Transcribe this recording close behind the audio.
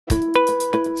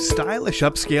stylish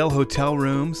upscale hotel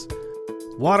rooms,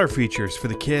 water features for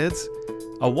the kids,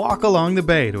 a walk along the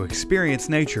bay to experience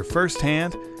nature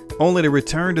firsthand, only to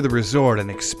return to the resort and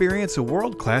experience a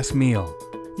world-class meal.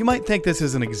 You might think this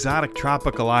is an exotic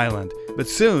tropical island, but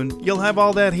soon you'll have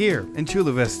all that here in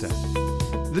Chula Vista.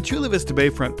 The Chula Vista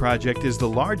Bayfront project is the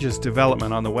largest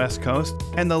development on the West Coast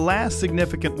and the last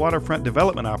significant waterfront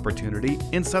development opportunity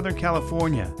in Southern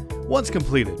California. Once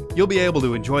completed, you'll be able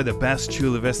to enjoy the best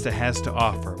Chula Vista has to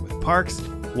offer with parks,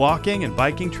 walking and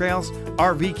biking trails,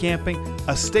 RV camping,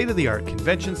 a state-of-the-art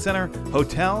convention center,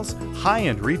 hotels,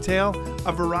 high-end retail,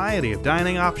 a variety of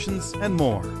dining options, and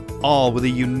more. All with a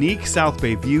unique South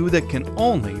Bay view that can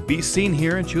only be seen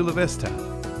here in Chula Vista.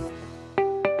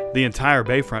 The entire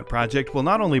Bayfront project will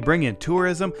not only bring in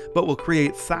tourism, but will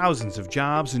create thousands of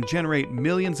jobs and generate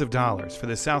millions of dollars for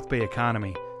the South Bay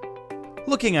economy.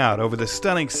 Looking out over the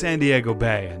stunning San Diego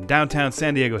Bay and downtown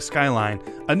San Diego skyline,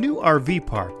 a new RV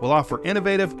park will offer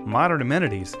innovative, modern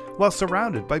amenities while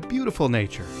surrounded by beautiful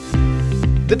nature.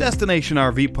 The Destination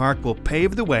RV Park will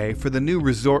pave the way for the new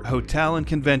resort hotel and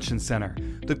convention center,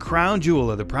 the crown jewel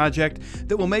of the project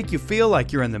that will make you feel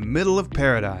like you're in the middle of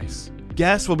paradise.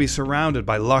 Guests will be surrounded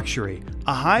by luxury,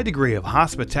 a high degree of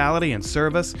hospitality and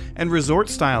service, and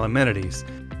resort-style amenities,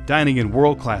 dining in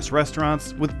world-class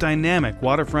restaurants with dynamic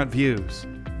waterfront views.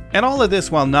 And all of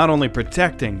this while not only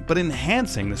protecting, but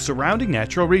enhancing the surrounding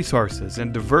natural resources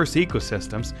and diverse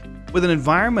ecosystems with an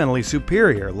environmentally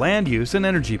superior land use and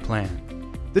energy plan.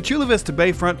 The Chula Vista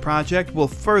Bayfront project will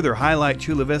further highlight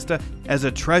Chula Vista as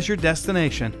a treasured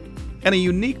destination and a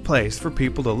unique place for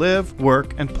people to live,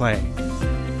 work, and play.